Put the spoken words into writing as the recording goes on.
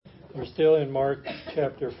We're still in Mark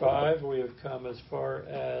chapter 5. We have come as far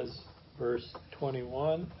as verse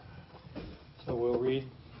 21. So we'll read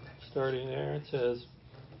starting there. It says,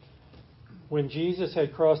 "When Jesus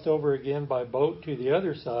had crossed over again by boat to the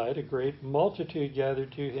other side, a great multitude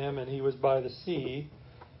gathered to him, and he was by the sea.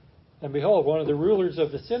 And behold, one of the rulers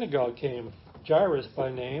of the synagogue came, Jairus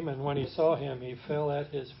by name, and when he saw him, he fell at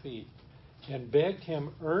his feet and begged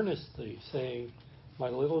him earnestly, saying, 'My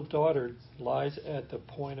little daughter lies at the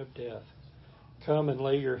point of death. Come and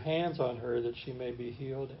lay your hands on her that she may be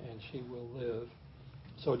healed and she will live.'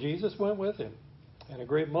 So Jesus went with him, and a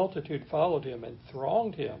great multitude followed him and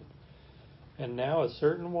thronged him. And now a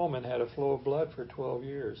certain woman had a flow of blood for 12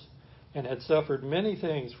 years, and had suffered many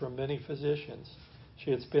things from many physicians. She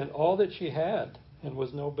had spent all that she had, and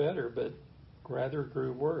was no better, but rather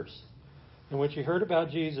grew worse. And when she heard about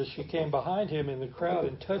Jesus, she came behind him in the crowd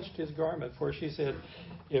and touched his garment, for she said,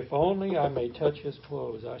 'If only I may touch his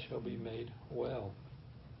clothes, I shall be made well.'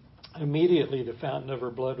 Immediately the fountain of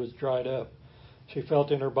her blood was dried up. She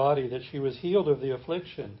felt in her body that she was healed of the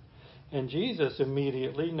affliction. And Jesus,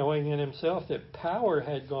 immediately, knowing in himself that power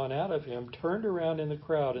had gone out of him, turned around in the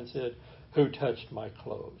crowd and said, 'Who touched my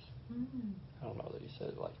clothes?'" I don't know that he said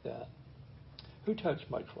it like that. "Who touched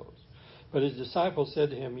my clothes?" But his disciples said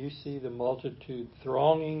to him, "You see the multitude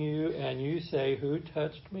thronging you, and you say, 'Who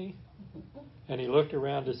touched me?'" And he looked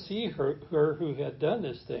around to see her who had done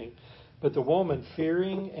this thing. But the woman,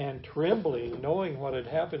 fearing and trembling, knowing what had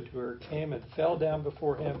happened to her, came and fell down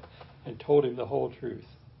before him and told him the whole truth.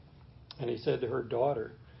 And he said to her,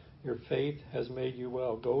 "Daughter, your faith has made you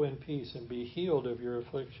well. Go in peace and be healed of your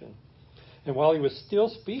affliction." And while he was still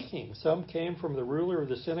speaking, some came from the ruler of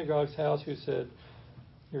the synagogue's house who said,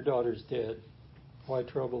 "Your daughter's dead. Why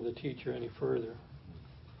trouble the teacher any further?"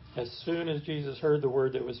 As soon as Jesus heard the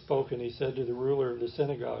word that was spoken, he said to the ruler of the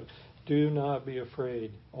synagogue, "Do not be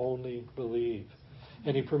afraid, only believe."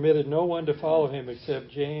 And he permitted no one to follow him except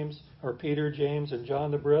Peter, James, and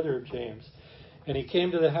John, the brother of James. And he came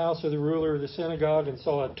to the house of the ruler of the synagogue and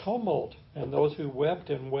saw a tumult and those who wept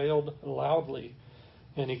and wailed loudly.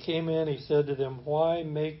 And he came in, he said to them, "Why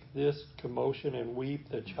make this commotion and weep?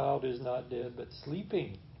 The child is not dead, but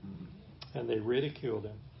sleeping." And they ridiculed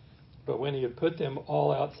him. But when he had put them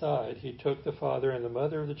all outside, he took the father and the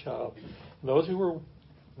mother of the child, and those who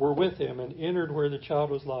were with him, and entered where the child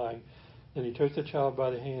was lying. Then he took the child by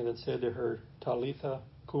the hand and said to her, "Talitha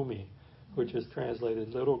Kumi," which is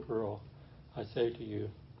translated, "Little girl, I say to you,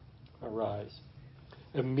 arise."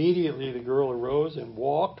 Immediately the girl arose and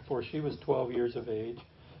walked, for she was 12 years of age,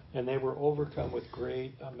 and they were overcome with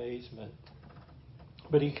great amazement.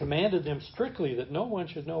 But he commanded them strictly that no one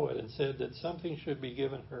should know it, and said that something should be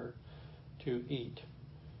given her to eat.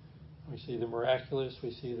 We see the miraculous,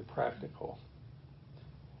 we see the practical.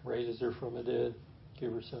 Raises her from the dead,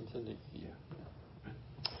 give her something to eat.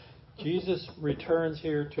 Jesus returns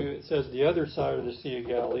here to, it says, the other side of the Sea of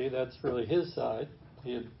Galilee. That's really his side.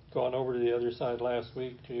 He had gone over to the other side last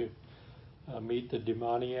week to meet the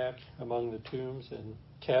demoniac among the tombs and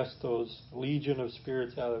cast those legion of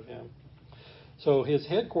spirits out of him. So his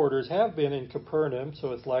headquarters have been in Capernaum,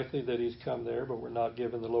 so it's likely that he's come there, but we're not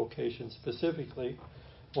given the location specifically.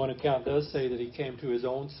 One account does say that he came to his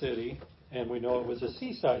own city, and we know it was a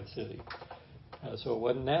seaside city, so it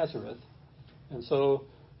wasn't Nazareth. And so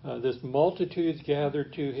this multitudes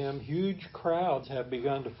gathered to him. Huge crowds have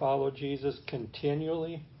begun to follow Jesus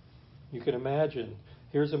continually. You can imagine,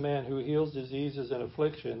 here's a man who heals diseases and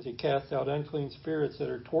afflictions. He casts out unclean spirits that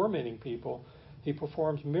are tormenting people. He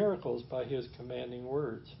performs miracles by his commanding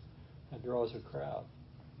words and draws a crowd.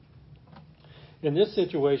 In this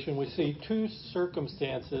situation, we see two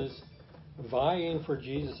circumstances vying for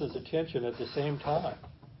Jesus' attention at the same time,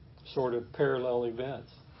 sort of parallel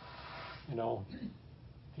events. You know,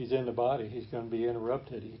 he's in the body. He's going to be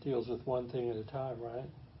interrupted. He deals with one thing at a time, right?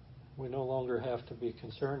 We no longer have to be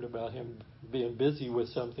concerned about him being busy with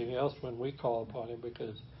something else when we call upon him,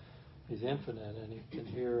 because he's infinite and he can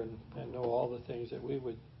hear and know all the things that we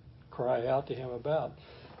would cry out to him about.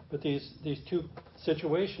 But these two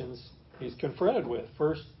situations he's confronted with.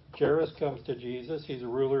 First, Jairus comes to Jesus. He's a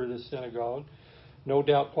ruler of the synagogue, no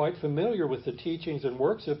doubt quite familiar with the teachings and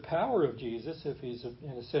works of power of Jesus if he's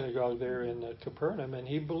in a synagogue there in Capernaum, and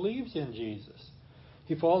he believes in Jesus.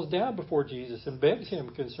 He falls down before Jesus and begs him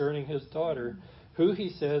concerning his daughter, who he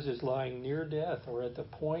says is lying near death or at the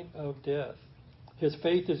point of death. His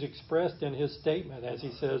faith is expressed in his statement as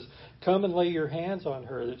he says, "Come and lay your hands on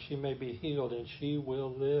her that she may be healed and she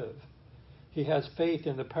will live." He has faith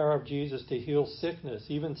in the power of Jesus to heal sickness,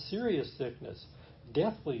 even serious sickness,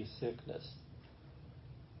 deathly sickness.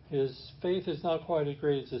 His faith is not quite as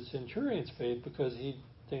great as the centurion's faith because he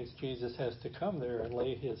thinks Jesus has to come there and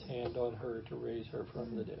lay his hand on her to raise her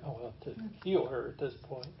from the dead. Well, to heal her at this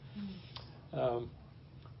point.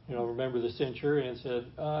 Remember the centurion said,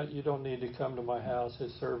 you don't need to come to my house.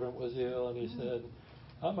 His servant was ill, and he said,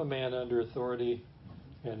 I'm a man under authority,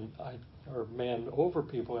 or man over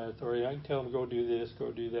people in authority. I can tell them, go do this,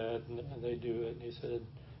 go do that, and they do it. And he said,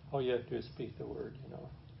 all you have to do is speak the word,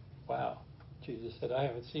 Wow. Jesus said, I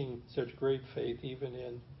haven't seen such great faith even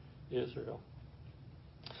in Israel.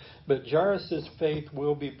 But Jairus' faith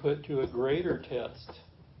will be put to a greater test.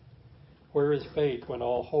 Where is faith when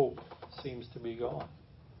all hope seems to be gone?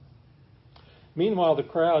 Meanwhile, the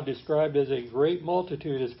crowd, described as a great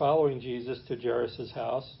multitude, is following Jesus to Jairus'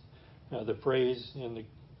 house. Now, the phrase in the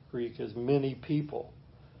Greek is many people.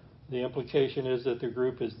 The implication is that the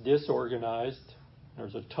group is disorganized.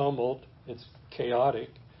 There's a tumult. It's chaotic.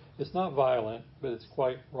 It's not violent, but it's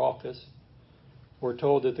quite raucous. We're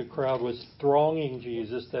told that the crowd was thronging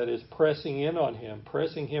Jesus, that is, pressing in on him,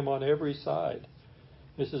 pressing him on every side.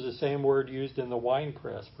 This is the same word used in the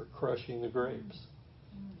winepress for crushing the grapes.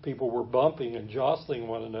 People were bumping and jostling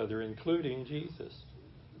one another, including Jesus.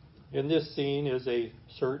 In this scene is a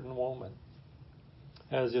certain woman.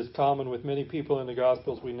 As is common with many people in the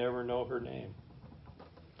Gospels, we never know her name.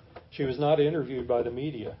 She was not interviewed by the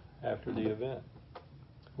media after the event.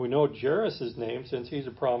 We know Jairus' name since he's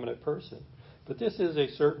a prominent person. But this is a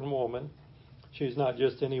certain woman. She's not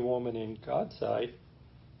just any woman in God's sight.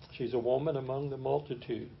 She's a woman among the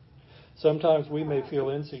multitude. Sometimes we may feel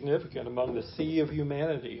insignificant among the sea of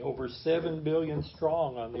humanity, over 7 billion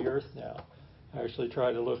strong on the earth now. I actually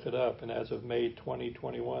tried to look it up, and as of May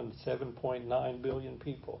 2021, 7.9 billion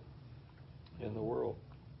people in the world.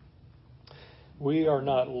 We are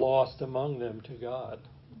not lost among them to God.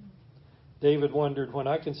 David wondered, when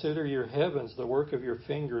I consider your heavens, the work of your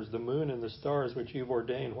fingers, the moon and the stars which you've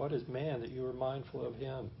ordained, what is man that you are mindful of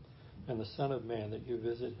him, and the Son of Man that you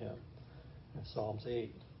visit him? In Psalms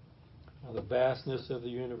 8. Now, the vastness of the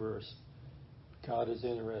universe, God is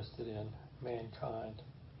interested in mankind,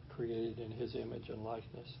 created in his image and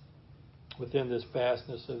likeness. Within this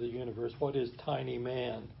vastness of the universe, what is tiny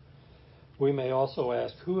man? We may also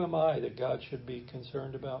ask, who am I that God should be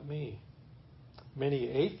concerned about me? Many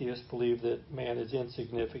atheists believe that man is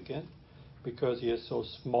insignificant because he is so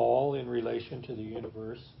small in relation to the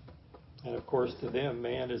universe. And of course, to them,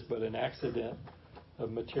 man is but an accident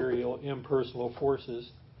of material, impersonal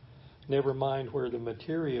forces. Never mind where the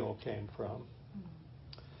material came from.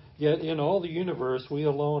 Yet in all the universe, we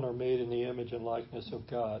alone are made in the image and likeness of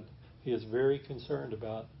God. He is very concerned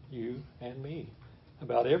about you and me,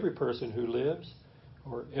 about every person who lives,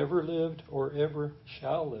 or ever lived, or ever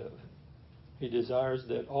shall live. He desires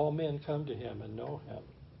that all men come to him and know him.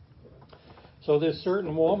 So this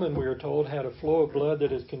certain woman, we are told, had a flow of blood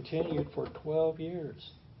that has continued for 12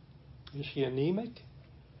 years. Is she anemic?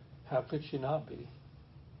 How could she not be?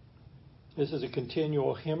 This is a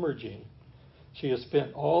continual hemorrhaging. She has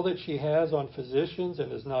spent all that she has on physicians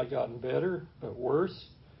and has not gotten better, but worse.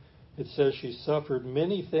 It says she suffered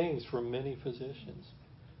many things from many physicians,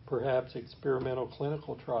 perhaps experimental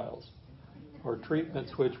clinical trials, or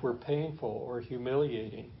treatments which were painful or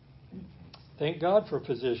humiliating. Thank God for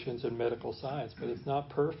physicians and medical science, but it's not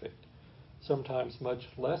perfect, sometimes much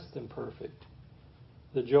less than perfect.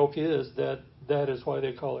 The joke is that is why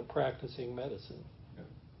they call it practicing medicine.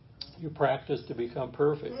 You practice to become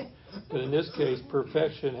perfect, but in this case,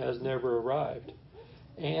 perfection has never arrived,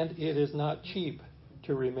 and it is not cheap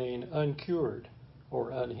to remain uncured or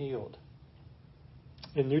unhealed.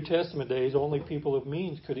 In New Testament days, only people of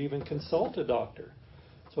means could even consult a doctor.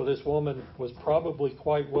 So this woman was probably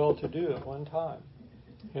quite well-to-do at one time.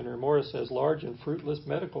 Henry Morris says, large and fruitless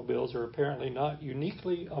medical bills are apparently not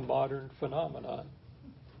uniquely a modern phenomenon.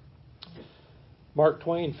 Mark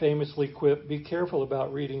Twain famously quipped, be careful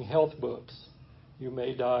about reading health books. You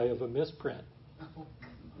may die of a misprint.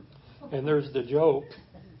 And there's the joke.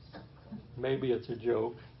 Maybe it's a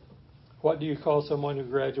joke. What do you call someone who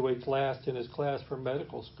graduates last in his class from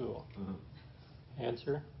medical school?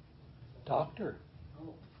 Answer, doctor.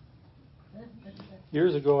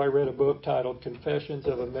 Years ago, I read a book titled Confessions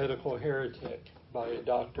of a Medical Heretic by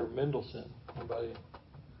Dr. Mendelsohn. Anybody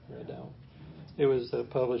read that one? It was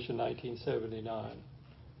published in 1979,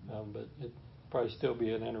 but it'd probably still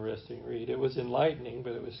be an interesting read. It was enlightening,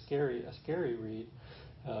 but it was a scary read.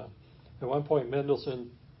 At one point, Mendelsohn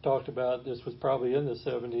talked about, this was probably in the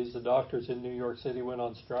 70s, the doctors in New York City went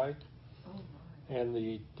on strike, and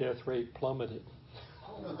the death rate plummeted.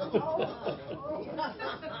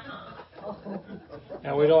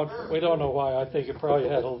 And we don't know why. I think it probably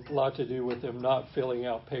had a lot to do with them not filling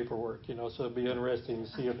out paperwork, so it'd be interesting to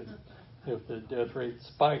see if if the death rate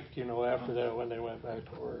spiked, after that when they went back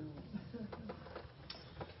to work.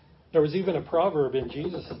 There was even a proverb in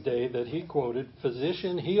Jesus' day that he quoted,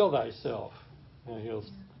 "Physician, heal thyself." And he'll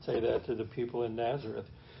say that to the people in Nazareth.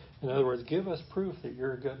 In other words, give us proof that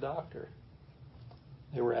you're a good doctor.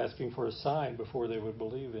 They were asking for a sign before they would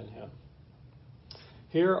believe in him.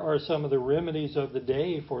 Here are some of the remedies of the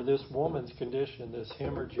day for this woman's condition, this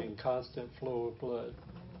hemorrhaging, constant flow of blood.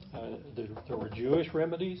 There were Jewish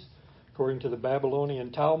remedies. According to the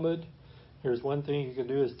Babylonian Talmud, here's one thing you can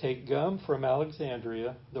do is take gum from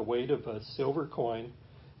Alexandria, the weight of a silver coin,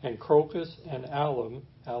 and crocus and alum.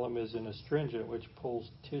 Alum is an astringent which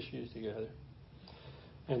pulls tissues together.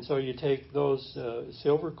 And so you take those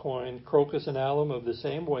silver coin, crocus and alum of the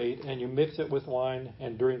same weight, and you mix it with wine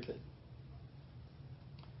and drink it.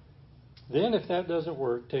 Then, if that doesn't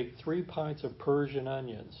work, take 3 pints of Persian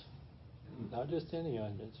onions. Not just any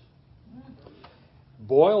onions.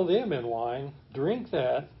 Boil them in wine, drink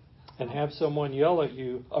that, and have someone yell at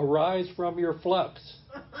you, "Arise from your flux."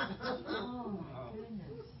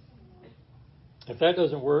 If that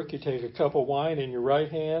doesn't work, you take a cup of wine in your right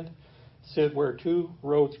hand, sit where 2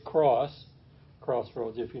 roads cross.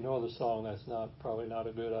 Crossroads, if you know the song, that's probably not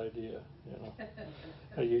a good idea.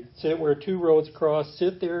 You sit where 2 roads cross,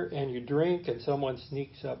 sit there and you drink, and someone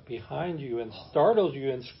sneaks up behind you and startles you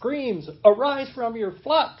and screams, "Arise from your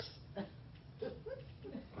flux."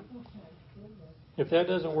 If that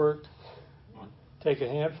doesn't work, take a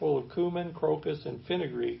handful of cumin, crocus, and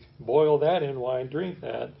fenugreek, boil that in wine, drink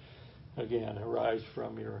that. Again, arise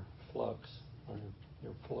from your flux or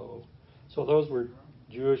your flow. So those were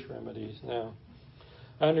Jewish remedies. Now,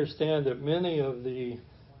 I understand that many of the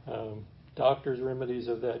doctors' remedies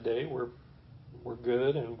of that day were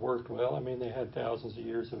good and worked well. I mean, they had thousands of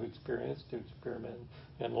years of experience to experiment,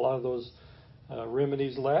 and a lot of those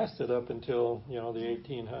remedies lasted up until the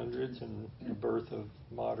 1800s and the birth of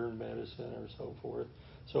modern medicine or so forth.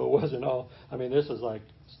 So it wasn't all. I mean, this is like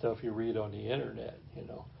stuff you read on the internet.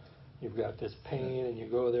 You've got this pain, and you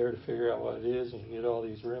go there to figure out what it is, and you get all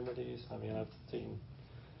these remedies. I mean, I've seen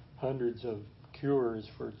hundreds of cures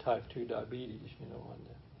for type 2 diabetes,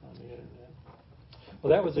 on the internet. Well,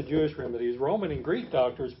 that was the Jewish remedies. Roman and Greek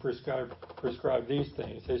doctors prescribed these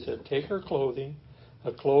things. They said, take her clothing,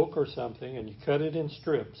 a cloak or something, and you cut it in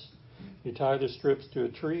strips. You tie the strips to a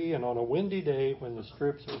tree, and on a windy day, when the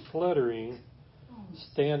strips are fluttering,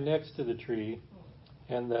 stand next to the tree,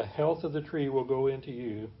 and the health of the tree will go into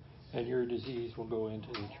you, and your disease will go into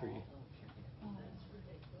the tree.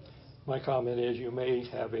 My comment is you may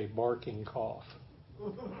have a barking cough.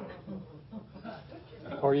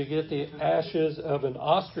 Or you get the ashes of an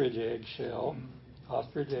ostrich egg shell.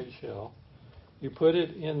 You put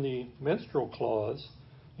it in the menstrual cloths.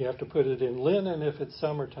 You have to put it in linen if it's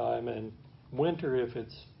summertime, and winter if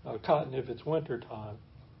it's cotton if it's wintertime.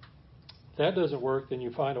 If that doesn't work, then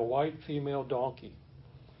you find a white female donkey.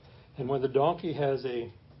 And when the donkey has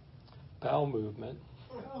a bowel movement,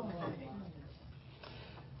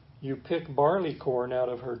 you pick barley corn out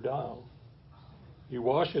of her dung. You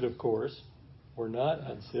wash it, of course. We're not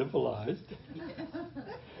uncivilized.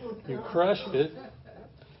 You crush it.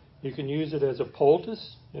 You can use it as a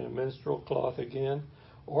poultice in a menstrual cloth again,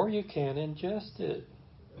 or you can ingest it.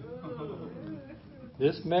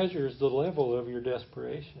 This measures the level of your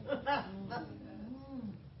desperation.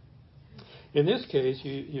 In this case,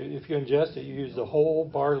 if you ingest it, you use the whole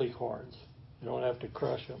barley corns. You don't have to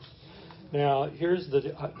crush them. Now, here's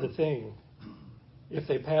the thing. If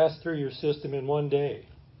they pass through your system in one day,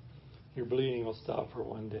 your bleeding will stop for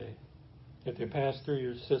 1 day. If they pass through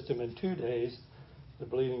your system in 2 days, the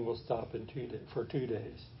bleeding will stop for 2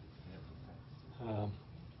 days.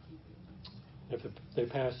 If they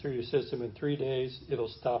pass through your system in 3 days, it'll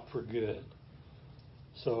stop for good.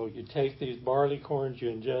 So you take these barley corns, you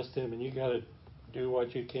ingest them, and you got to do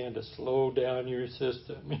what you can to slow down your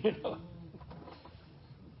system,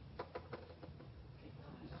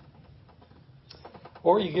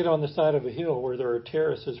 Or you get on the side of a hill where there are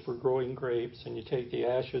terraces for growing grapes, and you take the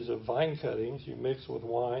ashes of vine cuttings, you mix with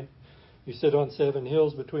wine. You sit on 7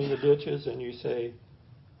 hills between the ditches, and you say,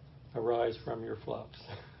 "Arise from your flux."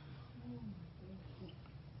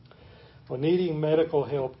 Well, needing medical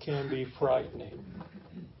help can be frightening.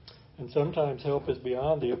 And sometimes help is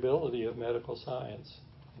beyond the ability of medical science.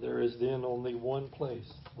 There is then only one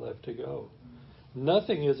place left to go.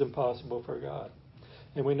 Nothing is impossible for God.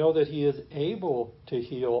 And we know that He is able to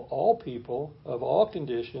heal all people of all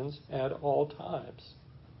conditions at all times.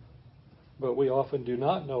 But we often do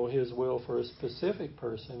not know His will for a specific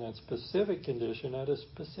person and specific condition at a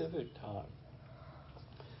specific time.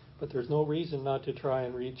 But there's no reason not to try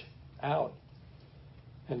and reach out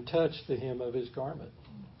and touch the hem of his garment,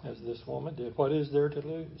 as this woman did. What is there to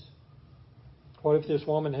lose? What if this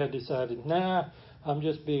woman had decided, nah, I'm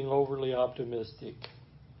just being overly optimistic.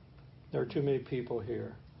 There are too many people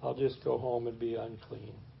here. I'll just go home and be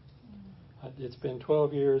unclean. It's been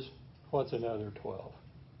 12 years. What's another 12?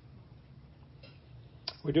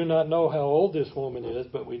 We do not know how old this woman is,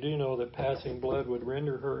 but we do know that passing blood would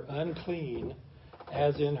render her unclean,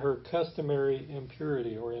 as in her customary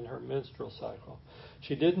impurity or in her menstrual cycle.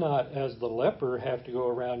 She did not, as the leper, have to go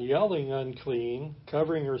around yelling unclean,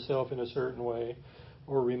 covering herself in a certain way,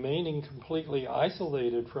 or remaining completely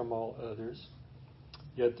isolated from all others.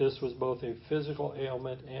 Yet this was both a physical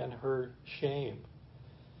ailment and her shame.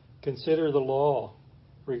 Consider the law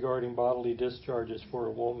regarding bodily discharges for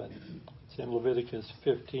a woman. It's in Leviticus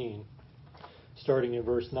 15, starting in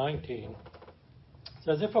verse 19. It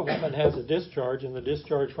says, if a woman has a discharge, and the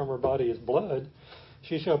discharge from her body is blood,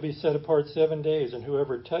 she shall be set apart 7 days, and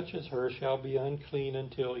whoever touches her shall be unclean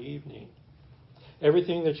until evening.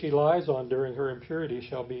 Everything that she lies on during her impurity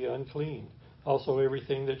shall be unclean. Also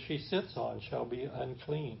everything that she sits on shall be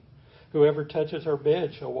unclean. Whoever touches her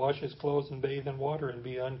bed shall wash his clothes and bathe in water and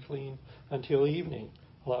be unclean until evening.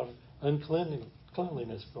 A lot of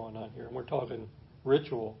uncleanliness going on here. And we're talking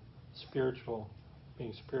ritual, spiritual,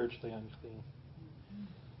 being spiritually unclean.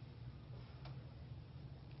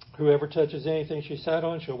 Whoever touches anything she sat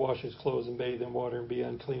on shall wash his clothes and bathe in water and be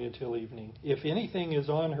unclean until evening. If anything is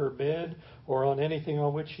on her bed or on anything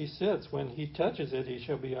on which she sits, when he touches it, he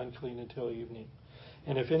shall be unclean until evening.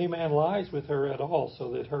 And if any man lies with her at all,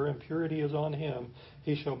 so that her impurity is on him,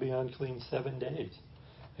 he shall be unclean 7 days.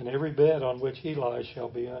 And every bed on which he lies shall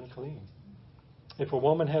be unclean. If a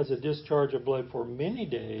woman has a discharge of blood for many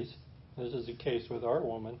days, this is the case with our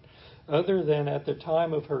woman, other than at the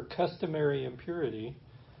time of her customary impurity,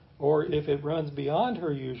 or if it runs beyond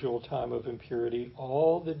her usual time of impurity,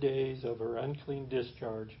 all the days of her unclean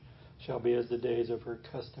discharge shall be as the days of her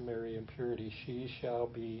customary impurity. She shall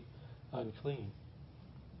be unclean.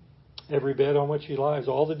 Every bed on which she lies,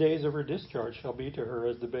 all the days of her discharge shall be to her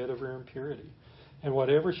as the bed of her impurity. And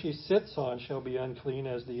whatever she sits on shall be unclean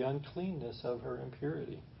as the uncleanness of her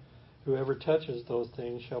impurity. Whoever touches those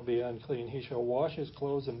things shall be unclean. He shall wash his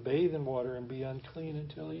clothes and bathe in water and be unclean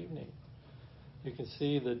until evening. You can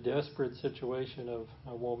see the desperate situation of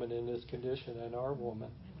a woman in this condition and our woman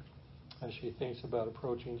as she thinks about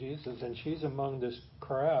approaching Jesus. And she's among this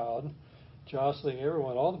crowd, jostling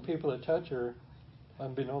everyone. All the people that touch her,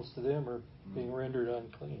 unbeknownst to them, are being rendered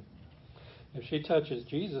unclean. If she touches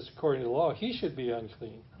Jesus according to the law, he should be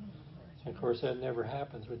unclean. And of course, that never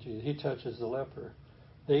happens with Jesus. He touches the leper.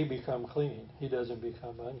 They become clean. He doesn't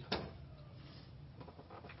become unclean.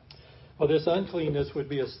 Well, this uncleanness would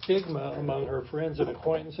be a stigma among her friends and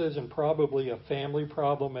acquaintances, and probably a family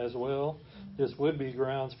problem as well. This would be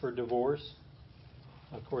grounds for divorce,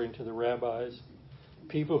 according to the rabbis.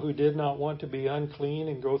 People who did not want to be unclean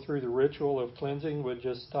and go through the ritual of cleansing would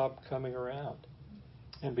just stop coming around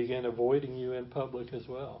and begin avoiding you in public as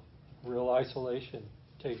well. Real isolation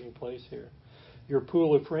taking place here. Your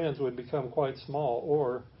pool of friends would become quite small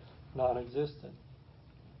or non-existent.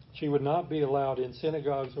 She would not be allowed in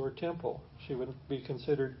synagogues or temple. She would be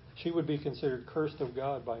considered cursed of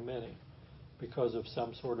God by many because of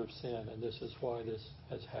some sort of sin, and this is why this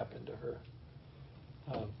has happened to her.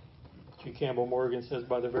 G. Campbell Morgan says,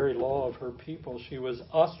 by the very law of her people, she was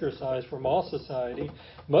ostracized from all society,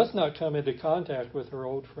 must not come into contact with her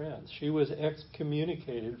old friends. She was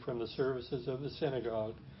excommunicated from the services of the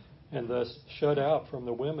synagogue and thus shut out from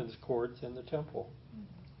the women's courts in the temple.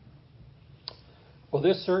 Well,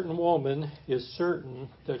 this certain woman is certain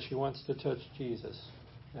that she wants to touch Jesus,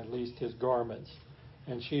 at least his garments.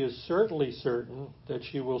 And she is certainly certain that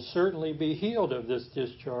she will certainly be healed of this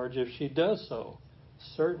discharge if she does so.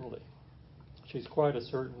 Certainly. She's quite a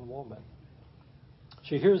certain woman.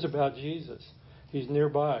 She hears about Jesus. He's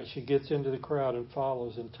nearby. She gets into the crowd and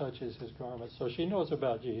follows and touches his garments. So she knows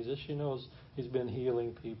about Jesus. She knows he's been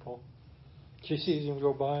healing people. She sees him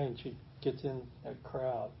go by and she gets in that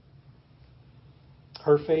crowd.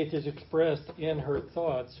 Her faith is expressed in her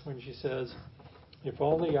thoughts when she says, if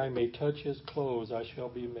only I may touch his clothes, I shall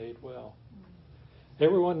be made well.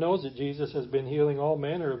 Everyone knows that Jesus has been healing all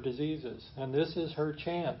manner of diseases, and this is her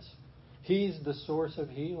chance. He's the source of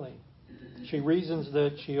healing. She reasons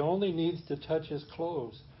that she only needs to touch his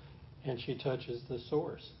clothes, and she touches the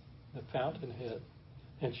source, the fountainhead,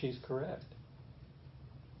 and she's correct.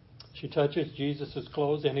 She touches Jesus'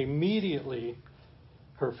 clothes, and immediately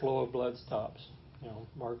her flow of blood stops.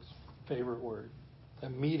 Mark's favorite word.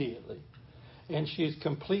 Immediately. And she's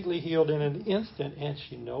completely healed in an instant, and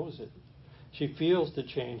she knows it. She feels the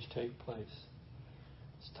change take place.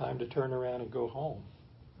 It's time to turn around and go home.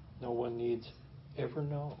 No one needs ever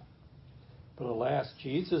know. But alas,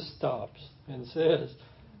 Jesus stops and says,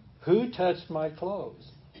 "Who touched my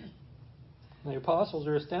clothes?" And the apostles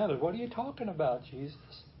are astounded. "What are you talking about,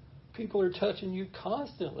 Jesus? People are touching you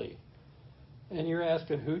constantly. And you're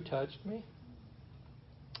asking, who touched me?"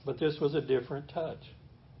 But this was a different touch.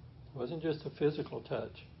 It wasn't just a physical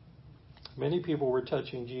touch. Many people were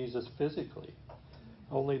touching Jesus physically.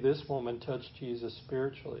 Only this woman touched Jesus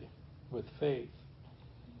spiritually, with faith.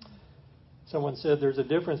 Someone said there's a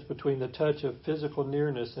difference between the touch of physical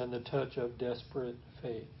nearness and the touch of desperate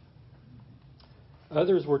faith.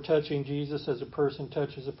 Others were touching Jesus as a person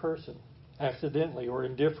touches a person, accidentally or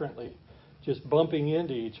indifferently, just bumping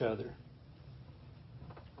into each other.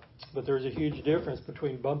 But there's a huge difference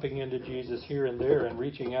between bumping into Jesus here and there and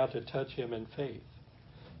reaching out to touch him in faith.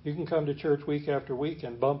 You can come to church week after week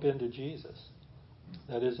and bump into Jesus.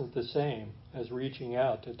 That isn't the same as reaching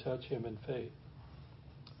out to touch him in faith.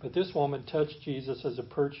 But this woman touched Jesus as a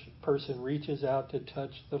person reaches out to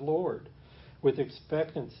touch the Lord with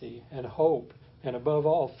expectancy and hope and above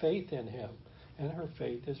all faith in him. And her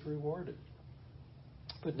faith is rewarded.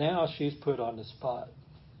 But now she's put on the spot.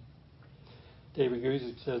 David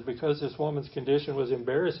Guzik says, because this woman's condition was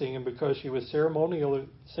embarrassing and because she was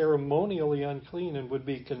ceremonially unclean and would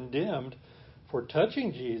be condemned for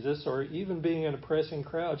touching Jesus or even being in a pressing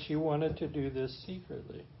crowd, she wanted to do this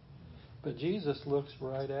secretly. But Jesus looks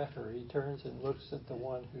right at her. He turns and looks at the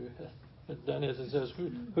one who had done this and says,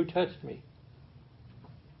 who touched me?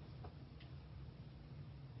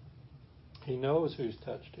 He knows who's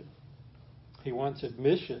touched him. He wants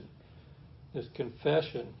admission, this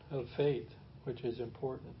confession of faith, which is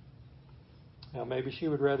important. Now, maybe she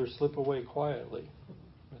would rather slip away quietly,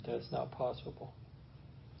 but that's not possible.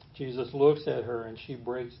 Jesus looks at her and she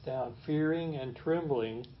breaks down, fearing and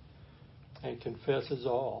trembling, and confesses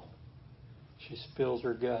all. She spills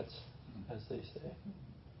her guts, as they say.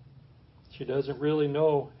 She doesn't really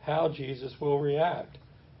know how Jesus will react.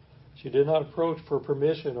 She did not approach for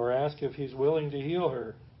permission or ask if he's willing to heal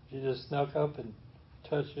her. She just snuck up and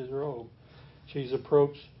touched his robe. She's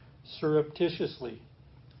approached surreptitiously,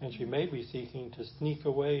 and she may be seeking to sneak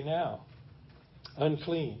away now.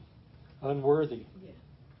 Unclean, unworthy,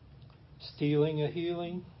 stealing a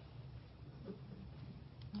healing.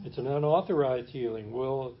 It's an unauthorized healing.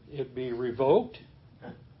 Will it be revoked?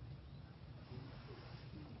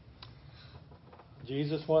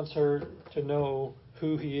 Jesus wants her to know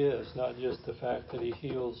who he is, not just the fact that he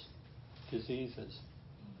heals diseases.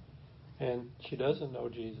 And she doesn't know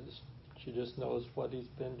Jesus. She just knows what he's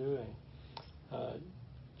been doing.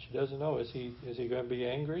 She doesn't know, is he going to be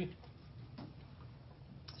angry?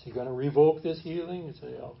 Is he going to revoke this healing and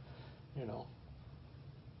say,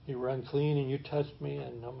 you were unclean and you touched me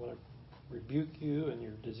and I'm going to rebuke you and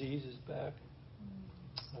your disease is back?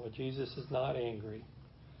 No, Jesus is not angry,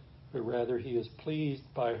 but rather he is pleased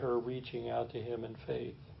by her reaching out to him in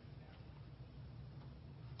faith.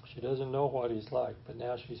 She doesn't know what he's like, but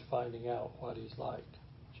now she's finding out what he's like.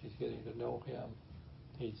 She's getting to know him.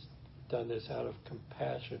 He's done this out of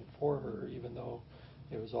compassion for her, even though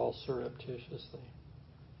it was all surreptitiously.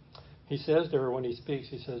 He says to her when he speaks,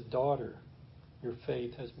 he says, "Daughter, your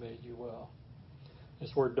faith has made you well."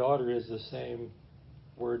 This word daughter is the same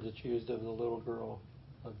word that's used of the little girl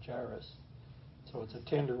of Jairus. So it's a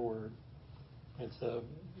tender word. It's a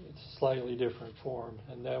slightly different form.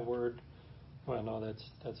 And that word, well, no,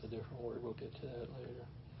 that's a different word. We'll get to that later.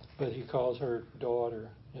 But he calls her daughter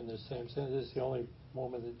in the same sense. This is the only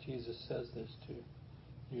woman that Jesus says this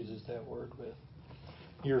to, uses that word with.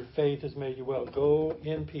 Your faith has made you well. Go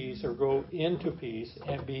in peace, or go into peace,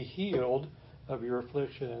 and be healed of your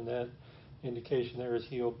affliction. And that indication there is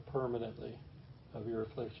healed permanently of your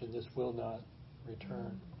affliction. This will not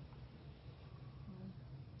return.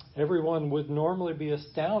 Everyone would normally be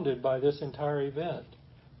astounded by this entire event,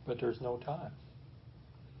 but there's no time.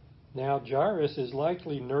 Now Jairus is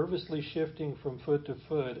likely nervously shifting from foot to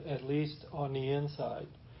foot, at least on the inside.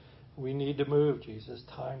 We need to move, Jesus.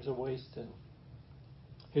 Time's a-wasting.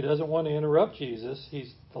 He doesn't want to interrupt Jesus.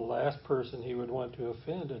 He's the last person he would want to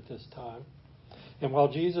offend at this time. And while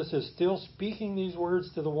Jesus is still speaking these words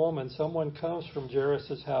to the woman, someone comes from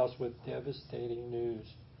Jairus' house with devastating news.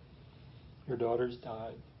 Your daughter's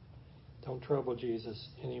died. Don't trouble Jesus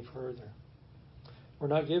any further. We're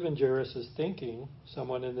not given Jairus' thinking.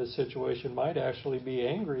 Someone in this situation might actually be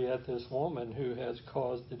angry at this woman who has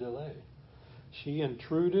caused the delay. She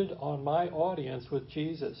intruded on my audience with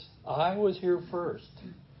Jesus. I was here first.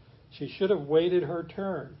 She should have waited her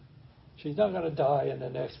turn. She's not going to die in the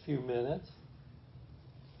next few minutes.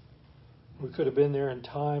 We could have been there in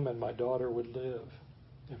time and my daughter would live.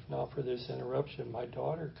 If not for this interruption, my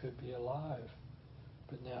daughter could be alive,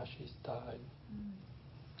 but now she's died.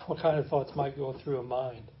 What kind of thoughts might go through a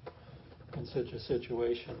mind in such a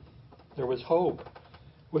situation? There was hope.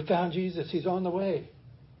 We found Jesus. He's on the way.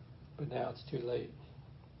 But now it's too late,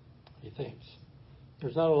 he thinks.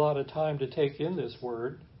 There's not a lot of time to take in this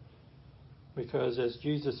word, because as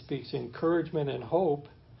Jesus speaks encouragement and hope,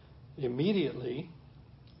 immediately,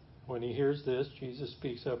 when he hears this, Jesus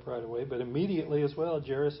speaks up right away, but immediately as well,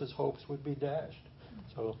 Jairus' hopes would be dashed.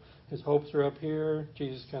 So his hopes are up here,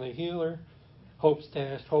 Jesus is going to heal her. Hopes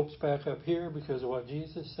dashed, hopes back up here because of what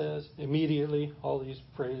Jesus says. Immediately, all these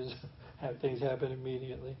phrases have things happen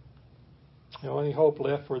immediately. The only hope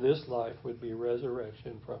left for this life would be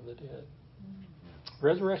resurrection from the dead.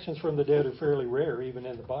 Resurrections from the dead are fairly rare, even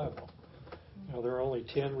in the Bible. There are only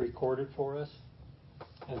 10 recorded for us,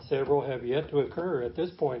 and several have yet to occur at this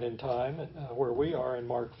point in time, where we are in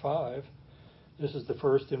Mark 5. This is the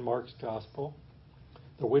first in Mark's Gospel.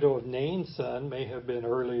 The widow of Nain's son may have been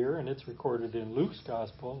earlier, and it's recorded in Luke's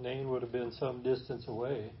Gospel. Nain would have been some distance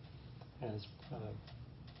away, and it's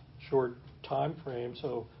a short time frame,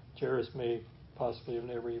 so Jairus may possibly have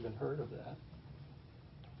never even heard of that.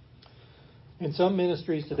 In some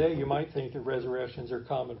ministries today, you might think that resurrections are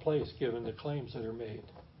commonplace given the claims that are made.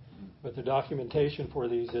 But the documentation for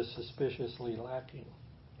these is suspiciously lacking.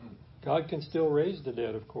 God can still raise the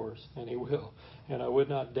dead, of course, and he will. And I would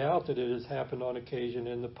not doubt that it has happened on occasion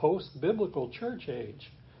in the post-biblical church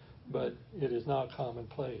age, but it is not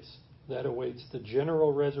commonplace. That awaits the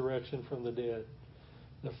general resurrection from the dead,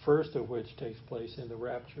 the first of which takes place in the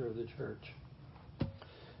rapture of the church.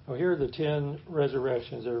 Now, here are the 10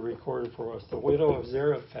 resurrections that are recorded for us. The widow of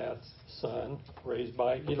Zarephath's son, raised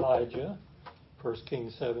by Elijah, 1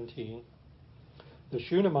 Kings 17. The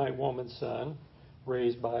Shunammite woman's son,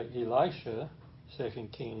 raised by Elisha, 2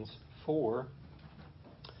 Kings 4.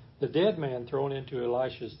 The dead man thrown into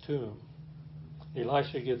Elisha's tomb.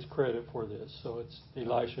 Elisha gets credit for this, so it's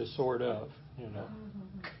Elisha sort of,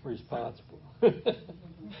 responsible.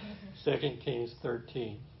 2 Kings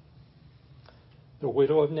 13. The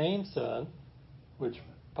widow of Nain's son, which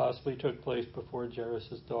possibly took place before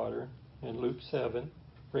Jairus' daughter, in Luke 7,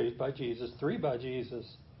 raised by Jesus, 3 by Jesus.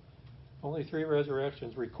 Only 3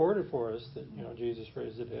 resurrections recorded for us that, Jesus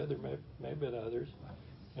raised the dead. There may have been others.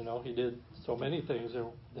 He did so many things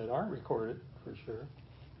that aren't recorded, for sure.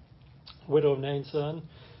 Widow of Nain's son,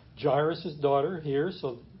 Jairus' daughter here,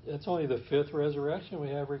 so it's only the 5th resurrection we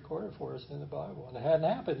have recorded for us in the Bible. And it hadn't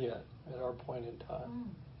happened yet at our point in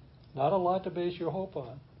time. Not a lot to base your hope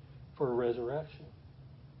on for a resurrection.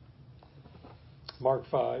 Mark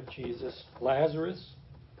 5, Jesus. Lazarus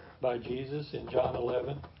by Jesus in John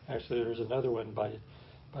 11. Actually, there's another one by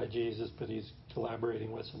Jesus, but he's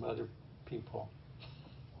collaborating with some other people.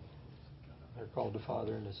 They're called the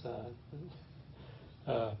Father and the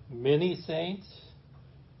Son. Many saints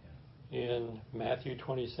in Matthew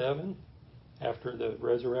 27. After the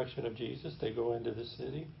resurrection of Jesus, they go into the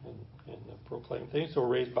city and proclaim things. So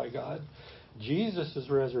raised by God. Jesus'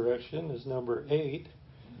 resurrection is number 8.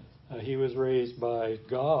 He was raised by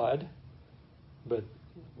God, but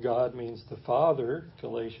God means the Father,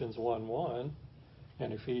 Galatians 1:1,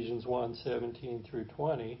 and Ephesians 1:17 through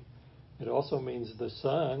 20. It also means the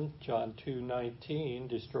Son, John 2:19,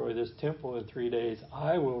 destroy this temple in 3 days,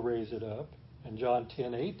 I will raise it up. And John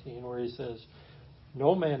 10:18, where he says,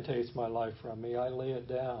 no man takes my life from me, I lay it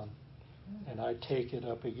down, and I take it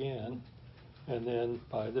up again. And then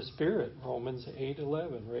by the Spirit, Romans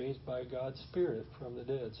 8:11, raised by God's Spirit from the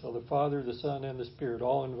dead. So the Father, the Son, and the Spirit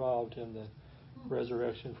all involved in the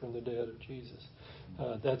resurrection from the dead of Jesus.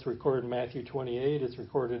 That's recorded in Matthew 28. It's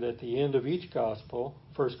recorded at the end of each Gospel,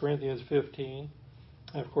 1 Corinthians 15.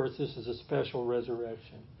 And of course, this is a special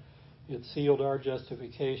resurrection. It sealed our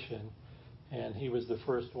justification, and he was the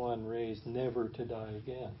first one raised never to die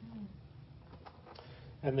again.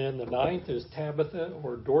 And then the 9th is Tabitha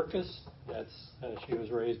or Dorcas. She was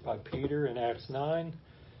raised by Peter in Acts 9.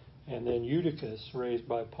 And then Eutychus, raised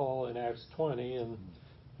by Paul in Acts 20. And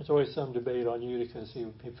there's always some debate on Eutychus. He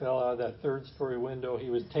fell out of that 3rd-story window.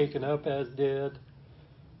 He was taken up as dead.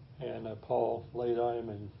 And Paul laid on him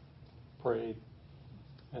and prayed.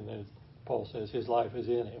 And then Paul says his life is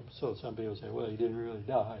in him. So some people say, well, he didn't really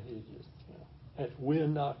die. He just had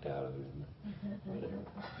wind knocked out of him. Whatever.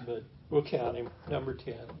 But we'll count him. Number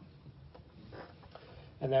 10.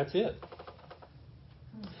 And that's it.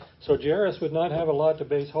 So Jairus would not have a lot to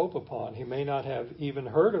base hope upon. He may not have even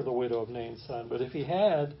heard of the widow of Nain's son, but if he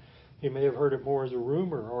had, he may have heard it more as a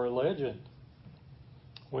rumor or a legend.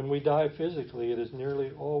 When we die physically, it is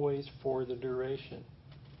nearly always for the duration.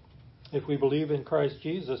 If we believe in Christ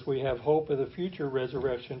Jesus, we have hope of the future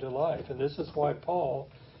resurrection to life. And this is why Paul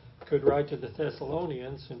could write to the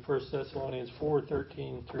Thessalonians in 1 Thessalonians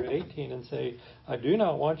 4:13 through 18 and say, I do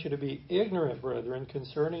not want you to be ignorant, brethren,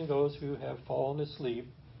 concerning those who have fallen asleep.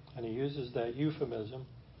 And he uses that euphemism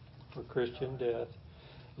for Christian death,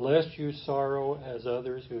 lest you sorrow as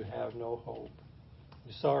others who have no hope.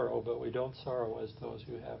 We sorrow, but we don't sorrow as those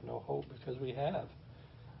who have no hope, because we have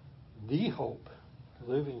the hope,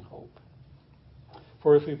 living hope.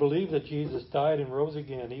 For if we believe that Jesus died and rose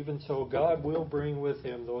again, even so God will bring with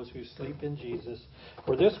him those who sleep in Jesus.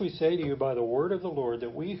 For this we say to you by the word of the Lord,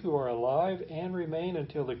 that we who are alive and remain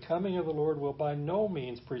until the coming of the Lord will by no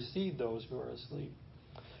means precede those who are asleep.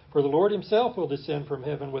 For the Lord himself will descend from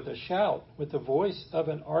heaven with a shout, with the voice of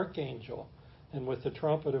an archangel, and with the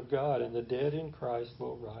trumpet of God, and the dead in Christ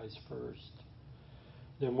will rise first.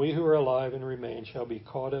 Then we who are alive and remain shall be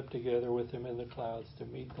caught up together with him in the clouds to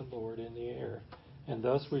meet the Lord in the air. And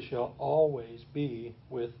thus we shall always be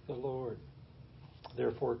with the Lord.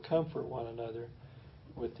 Therefore comfort one another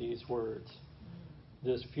with these words.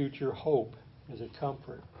 This future hope is a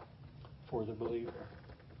comfort for the believer.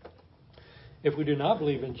 If we do not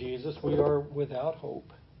believe in Jesus, we are without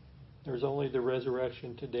hope. There's only the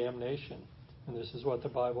resurrection to damnation. And this is what the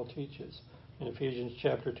Bible teaches. In Ephesians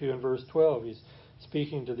chapter 2 and verse 12, he's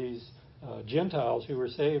speaking to these Gentiles who were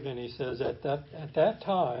saved, and he says, at that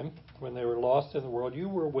time, when they were lost in the world, you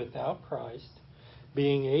were without Christ,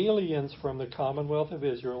 being aliens from the commonwealth of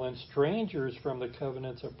Israel and strangers from the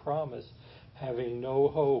covenants of promise, having no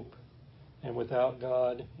hope and without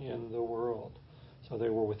God in the world. So they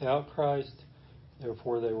were without Christ,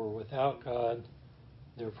 therefore they were without God,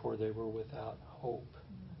 therefore they were without hope.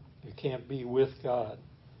 You can't be with God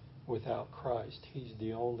without Christ. He's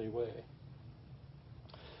the only way.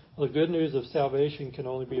 Well, the good news of salvation can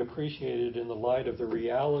only be appreciated in the light of the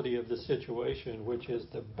reality of the situation, which is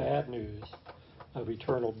the bad news of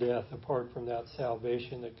eternal death, apart from that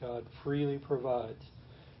salvation that God freely provides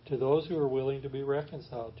to those who are willing to be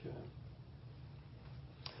reconciled to him.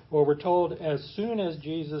 Well, we're told as soon as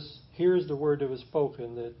Jesus hears the word that was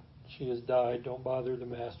spoken that she has died, don't bother the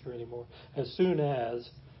master anymore. As soon as,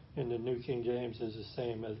 in the New King James, is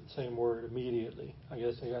the same word, immediately. I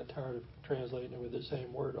guess they got tired of translating it with the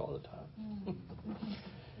same word all the time.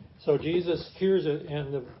 So Jesus hears it,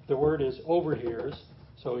 and the word is overhears.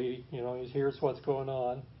 So he hears what's going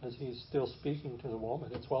on as he's still speaking to the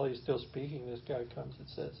woman. It's while he's still speaking, this guy comes and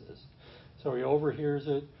says this. So he overhears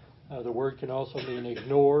it. The word can also mean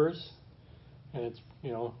ignores, and it's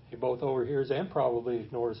he both overhears and probably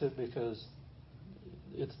ignores it because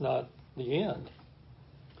it's not the end.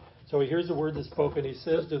 So he hears the word that's spoken. He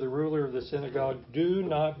says to the ruler of the synagogue, do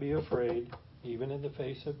not be afraid, even in the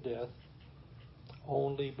face of death.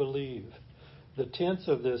 Only believe. The tense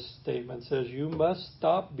of this statement says you must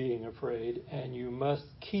stop being afraid and you must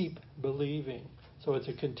keep believing. So it's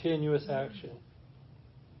a continuous action.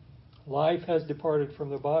 Life has departed from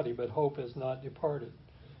the body, but hope has not departed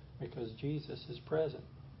because Jesus is present.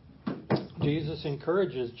 Jesus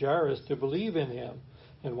encourages Jairus to believe in him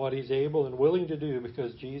and what he's able and willing to do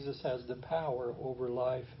because Jesus has the power over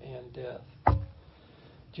life and death.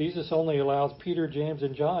 Jesus only allows Peter, James,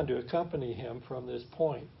 and John to accompany him from this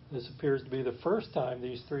point. This appears to be the first time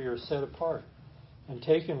these three are set apart and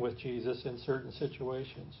taken with Jesus in certain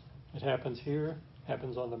situations. It happens here,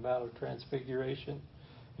 happens on the Mount of Transfiguration,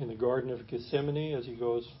 in the Garden of Gethsemane as he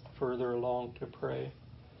goes further along to pray.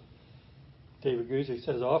 David Guzik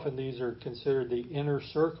says often these are considered the inner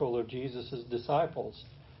circle of Jesus' disciples.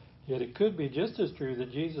 Yet it could be just as true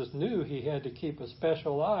that Jesus knew he had to keep a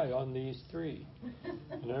special eye on these three.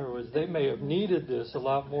 In other words, they may have needed this a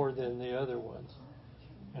lot more than the other ones.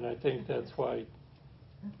 And I think that's why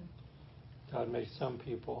God makes some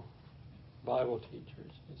people Bible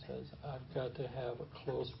teachers. He says, I've got to have a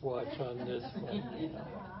close watch on this one.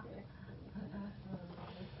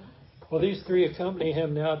 Well, these three accompany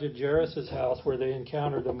him now to Jairus' house where they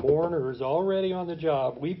encounter the mourners already on the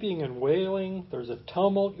job, weeping and wailing. There's a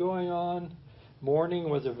tumult going on. Mourning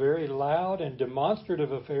was a very loud and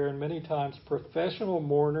demonstrative affair, and many times professional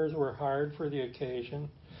mourners were hired for the occasion.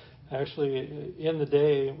 Actually, in the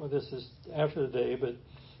day, well, this is after the day, but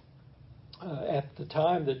at the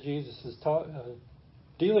time that Jesus is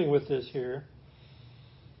dealing with this here,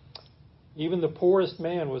 even the poorest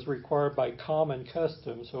man was required by common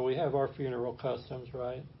custom. So we have our funeral customs,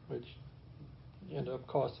 right, which end up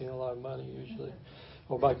costing a lot of money usually.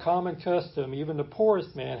 Well, by common custom, even the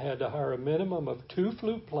poorest man had to hire a minimum of 2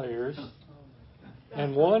 flute players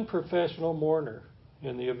and 1 professional mourner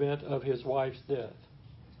in the event of his wife's death.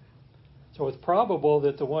 So it's probable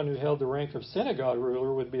that the one who held the rank of synagogue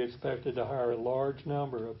ruler would be expected to hire a large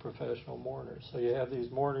number of professional mourners. So you have these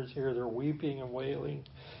mourners here, they're weeping and wailing.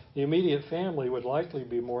 The immediate family would likely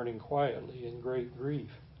be mourning quietly in great grief,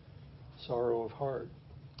 sorrow of heart.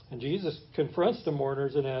 And Jesus confronts the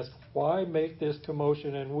mourners and asks, why make this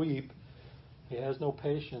commotion and weep? He has no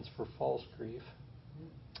patience for false grief.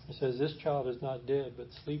 He says, this child is not dead, but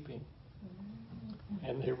sleeping.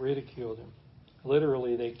 And they ridiculed him.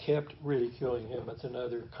 Literally, they kept ridiculing him. It's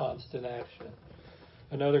another constant action.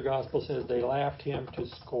 Another gospel says they laughed him to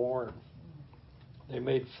scorn. They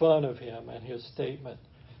made fun of him and his statement.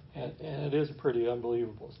 And it is a pretty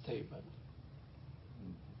unbelievable statement.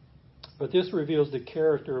 But this reveals the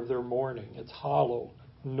character of their mourning. It's hollow,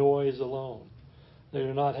 noise alone. They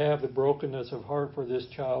do not have the brokenness of heart for this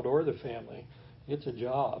child or the family. It's a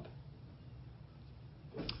job.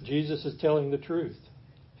 Jesus is telling the truth.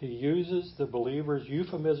 He uses the believer's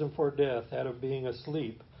euphemism for death, that of being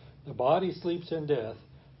asleep. The body sleeps in death.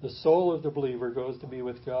 The soul of the believer goes to be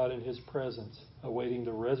with God in his presence, awaiting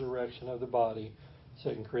the resurrection of the body.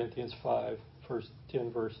 2 Corinthians 5, first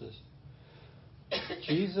 10 verses.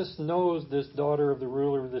 Jesus knows this daughter of the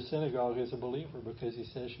ruler of the synagogue is a believer because he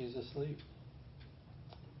says she's asleep.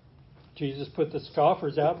 Jesus put the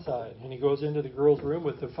scoffers outside, and he goes into the girl's room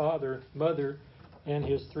with the father, mother, and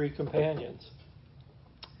his 3 companions.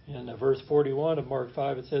 In verse 41 of Mark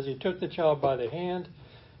 5, it says, he took the child by the hand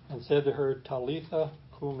and said to her, Talitha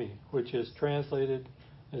Kumi, which is translated,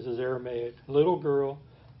 this is Aramaic, little girl,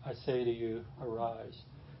 I say to you, arise.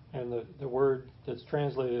 And the word that's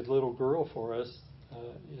translated little girl for us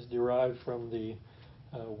is derived from the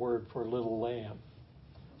word for little lamb.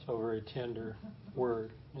 So a very tender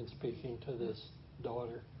word in speaking to this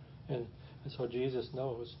daughter. And so Jesus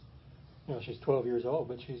knows, she's 12 years old,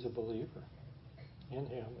 but she's a believer in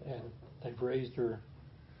him. And they've raised her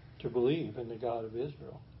to believe in the God of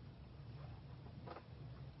Israel.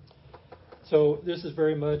 So this is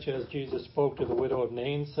very much as Jesus spoke to the widow of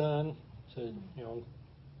Nain's son. Said,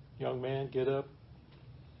 young man, get up.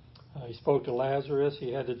 He spoke to Lazarus.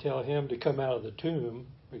 He had to tell him to come out of the tomb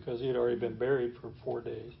because he had already been buried for 4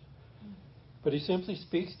 days. But he simply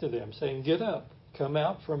speaks to them, saying, get up, come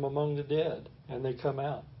out from among the dead. And they come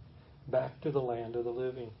out, back to the land of the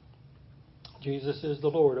living. Jesus is the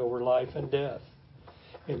Lord over life and death.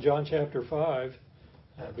 In John chapter 5,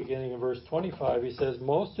 beginning in verse 25, he says,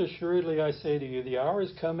 most assuredly I say to you, the hour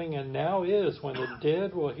is coming and now is when the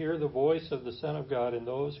dead will hear the voice of the Son of God, and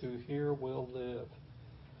those who hear will live.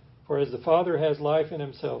 For as the Father has life in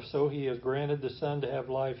himself, so he has granted the Son to have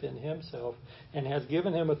life in himself, and has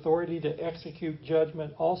given him authority to execute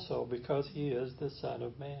judgment also, because he is the Son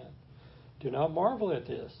of Man. Do not marvel at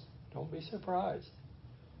this. Don't be surprised.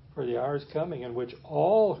 For the hour is coming in which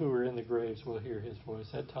all who are in the graves will hear his voice.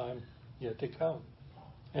 That time yet to come.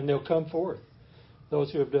 And they'll come forth.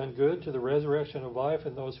 Those who have done good to the resurrection of life,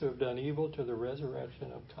 and those who have done evil to the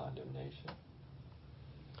resurrection of condemnation.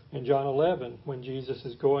 In John 11, when Jesus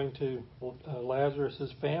is going to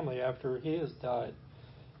Lazarus' family after he has died,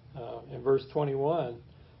 in verse 21,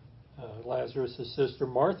 Lazarus' sister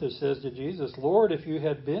Martha says to Jesus, Lord, if you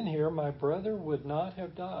had been here, my brother would not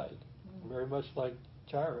have died. Very much like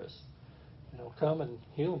Jairus. Come and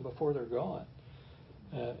heal them before they're gone.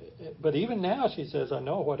 But even now, she says, I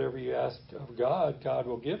know whatever you ask of God, God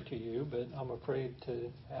will give to you, but I'm afraid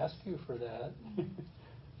to ask you for that.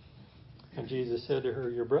 And Jesus said to her,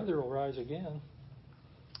 your brother will rise again.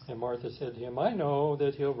 And Martha said to him, I know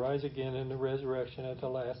that he'll rise again in the resurrection at the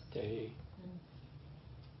last day.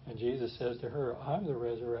 And Jesus says to her, I'm the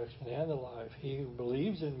resurrection and the life. He who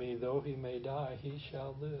believes in me, though he may die, he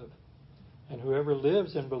shall live. And whoever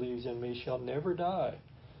lives and believes in me shall never die.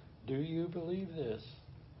 Do you believe this?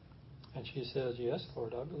 And she says, yes,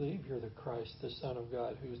 Lord, I believe you're the Christ, the Son of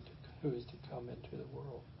God, who is to come into the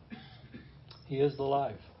world. He is the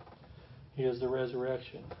life. He is the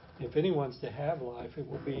resurrection. If anyone's to have life, it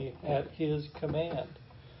will be at his command.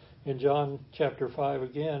 In John chapter 5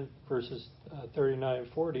 again, verses 39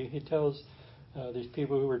 and 40, he tells these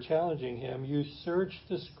people who are challenging him, you search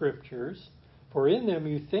the Scriptures, for in them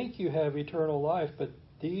you think you have eternal life, but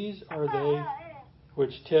these are they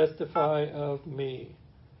which testify of me.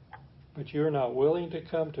 But you are not willing to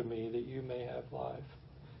come to me that you may have life.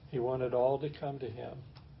 He wanted all to come to him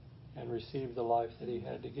and receive the life that he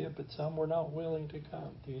had to give, but some were not willing to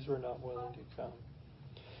come. These were not willing to come.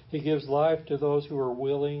 He gives life to those who are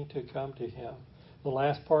willing to come to him. The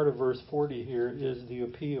last part of verse 40 here is the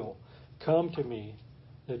appeal. Come to me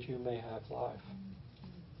that you may have life.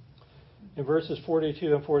 In verses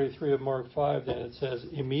 42 and 43 of Mark 5, then it says,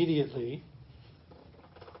 immediately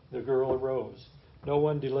the girl arose. No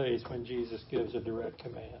one delays when Jesus gives a direct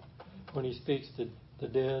command. When he speaks to the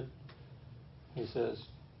dead, he says,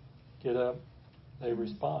 get up. They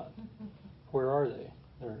respond. Where are they?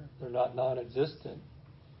 They're not non-existent.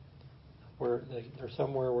 They're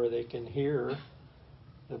somewhere where they can hear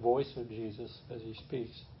the voice of Jesus as he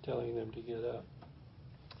speaks, telling them to get up.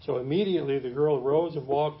 So immediately the girl arose and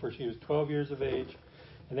walked, for she was 12 years of age,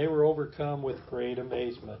 and they were overcome with great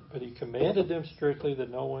amazement. But he commanded them strictly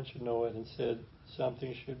that no one should know it, and said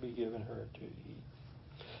something should be given her to eat.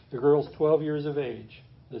 The girl's 12 years of age,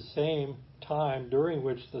 the same time during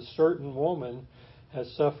which the certain woman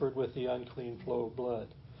has suffered with the unclean flow of blood.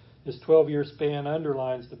 This 12-year span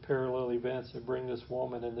underlines the parallel events that bring this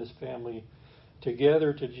woman and this family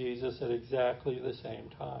together to Jesus at exactly the same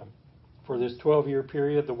time. For this 12-year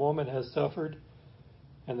period, the woman has suffered,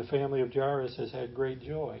 and the family of Jairus has had great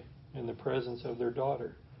joy in the presence of their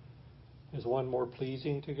daughter. Is one more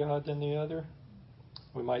pleasing to God than the other?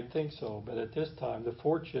 We might think so, but at this time, the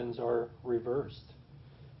fortunes are reversed.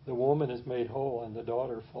 The woman is made whole, and the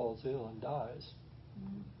daughter falls ill and dies.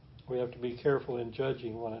 We have to be careful in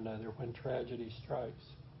judging one another when tragedy strikes.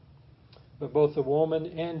 But both the woman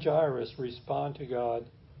and Jairus respond to God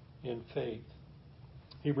in faith.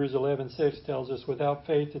 Hebrews 11:6 tells us, without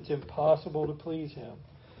faith it's impossible to please him.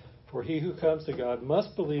 For he who comes to God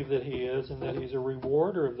must believe that he is, and that he's a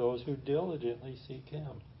rewarder of those who diligently seek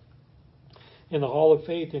him. In the Hall of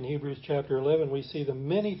Faith in Hebrews chapter 11, we see the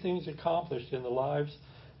many things accomplished in the lives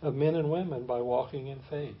of men and women by walking in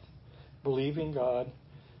faith, believing God,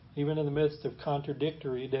 even in the midst of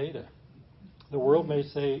contradictory data. The world may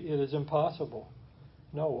say it is impossible.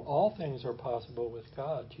 No, all things are possible with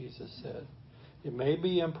God, Jesus said. It may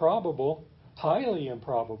be improbable, highly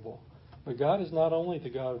improbable, but God is not only the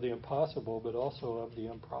God of the impossible, but also of the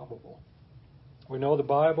improbable. We know the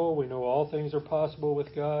Bible, we know all things are possible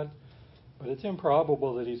with God, but it's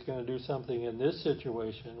improbable that he's going to do something in this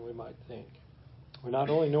situation, we might think. We not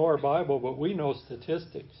only know our Bible, but we know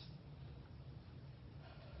statistics.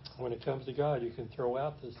 When it comes to God, you can throw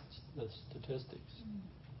out the statistics.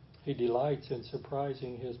 He delights in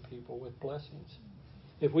surprising his people with blessings.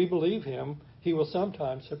 If we believe him, he will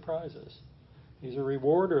sometimes surprise us. He's a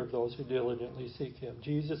rewarder of those who diligently seek him.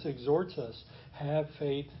 Jesus exhorts us, have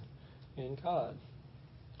faith in God.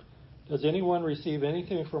 Does anyone receive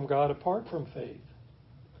anything from God apart from faith?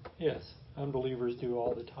 Yes, unbelievers do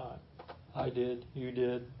all the time. I did, you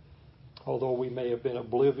did, although we may have been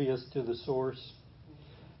oblivious to the source.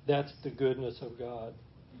 That's the goodness of God.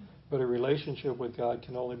 But a relationship with God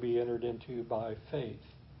can only be entered into by faith.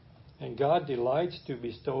 And God delights to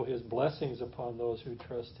bestow his blessings upon those who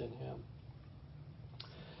trust in him.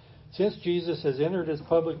 Since Jesus has entered his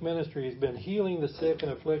public ministry, he's been healing the sick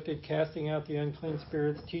and afflicted, casting out the unclean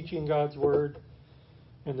spirits, teaching God's word.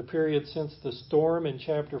 In the period since the storm in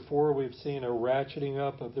chapter 4, we've seen a ratcheting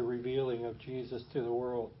up of the revealing of Jesus to the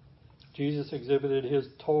world. Jesus exhibited his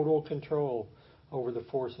total control over the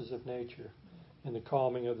forces of nature in the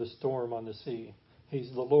calming of the storm on the sea.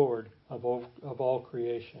 He's the Lord of all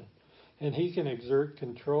creation. And he can exert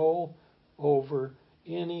control over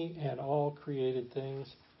any and all created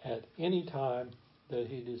things at any time that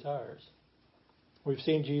he desires. We've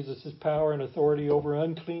seen Jesus' power and authority over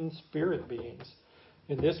unclean spirit beings.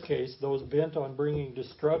 In this case, those bent on bringing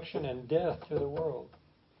destruction and death to the world.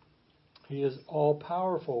 He is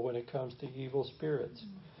all-powerful when it comes to evil spirits.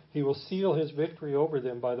 He will seal his victory over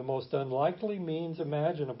them by the most unlikely means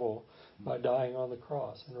imaginable, by dying on the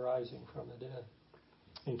cross and rising from the dead.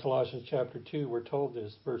 In Colossians chapter 2, we're told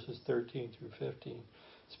this, verses 13 through 15.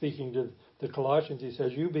 Speaking to the Colossians, he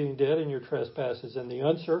says, you being dead in your trespasses and the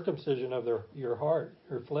uncircumcision of your heart,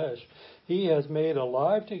 your flesh, he has made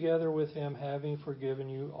alive together with him, having forgiven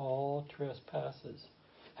you all trespasses,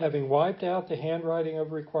 having wiped out the handwriting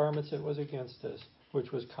of requirements that was against us,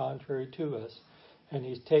 which was contrary to us, and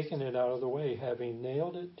he's taken it out of the way, having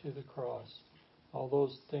nailed it to the cross. All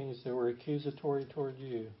those things that were accusatory toward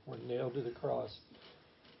you were nailed to the cross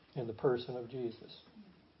in the person of Jesus.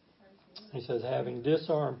 He says, having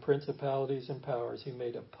disarmed principalities and powers, he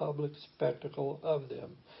made a public spectacle of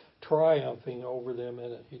them, triumphing over them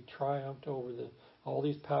in it. He triumphed over all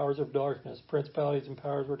these powers of darkness, principalities and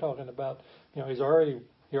powers we're talking about. He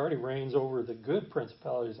already reigns over the good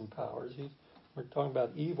principalities and powers. We're talking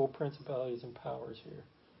about evil principalities and powers here.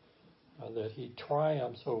 That he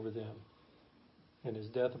triumphs over them in his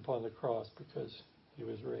death upon the cross because he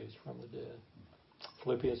was raised from the dead.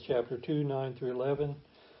 Philippians chapter 2, 9 through 11.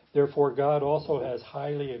 Therefore God also has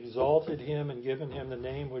highly exalted him and given him the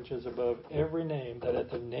name which is above every name, that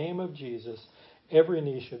at the name of Jesus every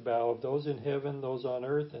knee should bow, of those in heaven, those on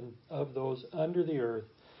earth, and of those under the earth,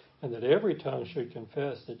 and that every tongue should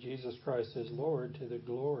confess that Jesus Christ is Lord to the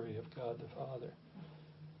glory of God the Father.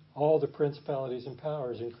 All the principalities and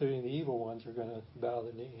powers, including the evil ones, are going to bow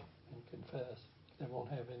the knee and confess. They won't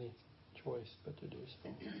have any choice but to do so.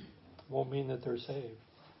 It won't mean that they're saved.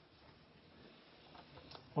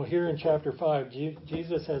 Well, here in chapter 5,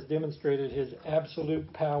 Jesus has demonstrated his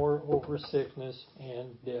absolute power over sickness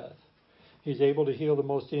and death. He's able to heal the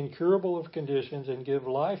most incurable of conditions and give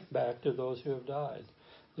life back to those who have died.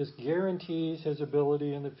 This guarantees his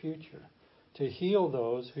ability in the future to heal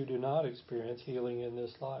those who do not experience healing in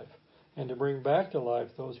this life, and to bring back to life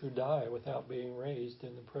those who die without being raised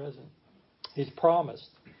in the present. He's promised,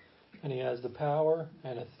 and he has the power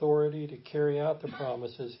and authority to carry out the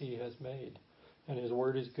promises he has made. And his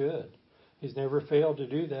word is good. He's never failed to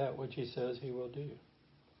do that which he says he will do.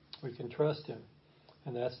 We can trust him,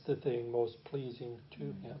 and that's the thing most pleasing to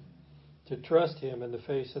him. To trust him in the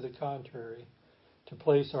face of the contrary, to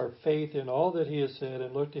place our faith in all that he has said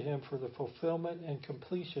and look to him for the fulfillment and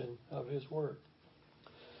completion of his work.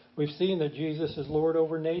 We've seen that Jesus is Lord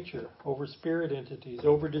over nature, over spirit entities,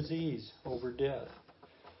 over disease, over death.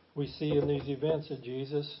 We see in these events that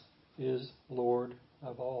Jesus is Lord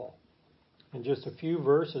of all. In just a few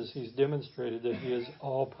verses, he's demonstrated that he is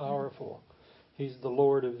all-powerful. He's the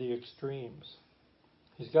Lord of the extremes.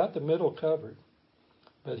 He's got the middle covered,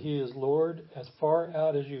 but he is Lord as far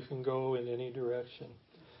out as you can go in any direction.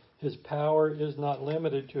 His power is not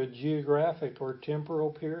limited to a geographic or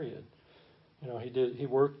temporal period. You know, he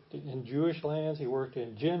worked in Jewish lands, he worked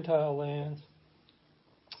in Gentile lands.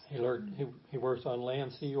 He works on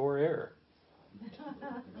land, sea, or air.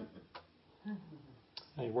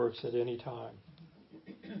 And he works at any time.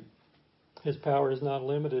 His power is not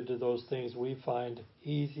limited to those things we find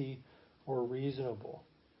easy or reasonable.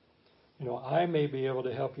 You know, I may be able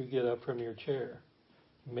to help you get up from your chair.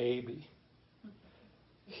 Maybe.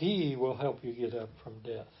 He will help you get up from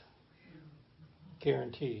death.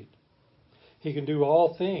 Guaranteed. He can do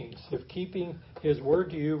all things. If keeping his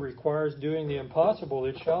word to you requires doing the impossible,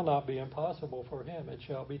 it shall not be impossible for him. It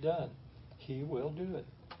shall be done. He will do it.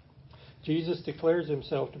 Jesus declares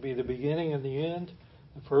himself to be the beginning and the end,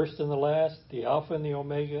 the first and the last, the Alpha and the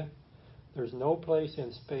Omega. There's no place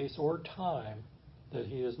in space or time that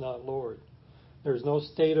he is not Lord. There's no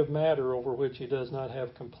state of matter over which he does not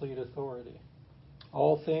have complete authority.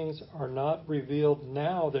 All things are not revealed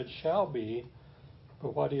now that shall be,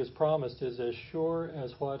 but what he has promised is as sure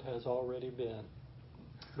as what has already been.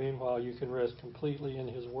 Meanwhile, you can rest completely in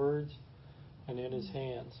his words and in his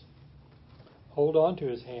hands. Hold on to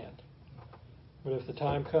his hand. But if the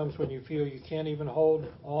time comes when you feel you can't even hold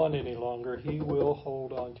on any longer, he will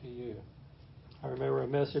hold on to you. I remember a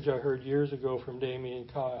message I heard years ago from Damien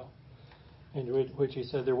Kyle, in which he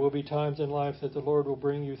said, there will be times in life that the Lord will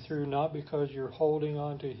bring you through, not because you're holding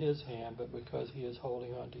on to his hand, but because he is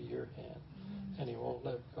holding on to your hand, and he won't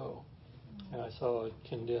let go. And I saw a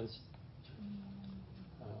condensed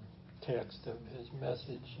text of his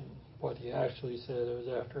message, and what he actually said, it was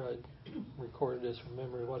after I recorded this from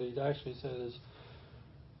memory, what he actually said is,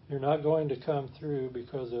 you're not going to come through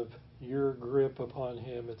because of your grip upon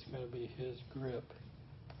him. It's going to be his grip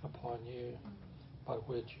upon you by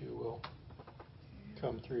which you will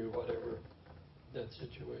come through whatever that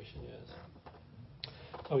situation is.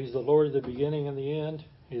 So he's the Lord of the beginning and the end.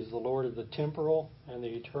 He's the Lord of the temporal and the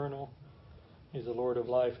eternal. He's the Lord of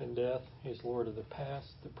life and death. He's Lord of the past,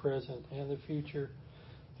 the present, and the future.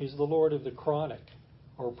 He's the Lord of the chronic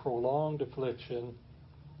or prolonged affliction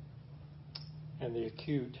and the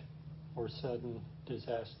acute or sudden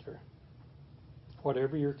disaster.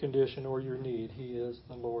 Whatever your condition or your need, he is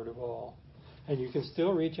the Lord of all. And you can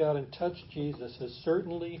still reach out and touch Jesus as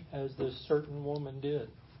certainly as this certain woman did.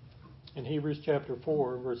 In Hebrews chapter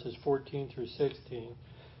 4, verses 14 through 16,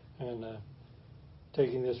 and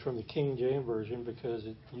taking this from the King James Version because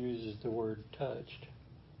it uses the word touched.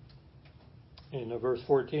 In verse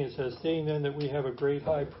 14 it says, seeing then that we have a great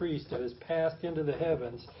high priest that has passed into the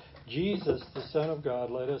heavens, Jesus, the Son of God,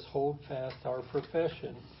 let us hold fast our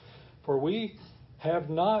profession. For we have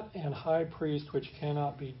not an high priest which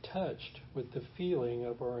cannot be touched with the feeling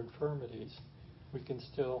of our infirmities. We can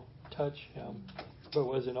still touch him, but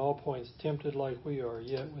was in all points tempted like we are,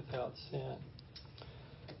 yet without sin.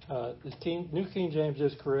 The New King James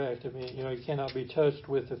is correct. I mean, he cannot be touched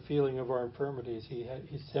with the feeling of our infirmities. He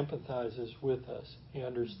sympathizes with us. He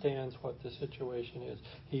understands what the situation is.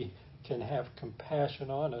 He can have compassion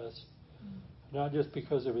on us, not just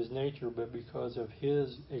because of his nature, but because of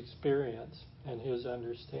his experience and his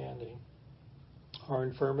understanding. Our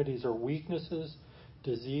infirmities are weaknesses,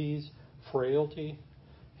 disease, frailty.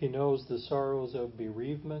 He knows the sorrows of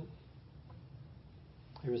bereavement.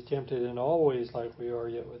 He was tempted in all ways like we are,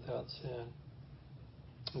 yet without sin.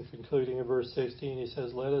 And concluding in verse 16, he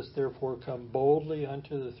says, "Let us therefore come boldly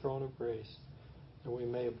unto the throne of grace, that we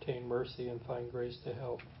may obtain mercy and find grace to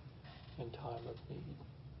help in time of need."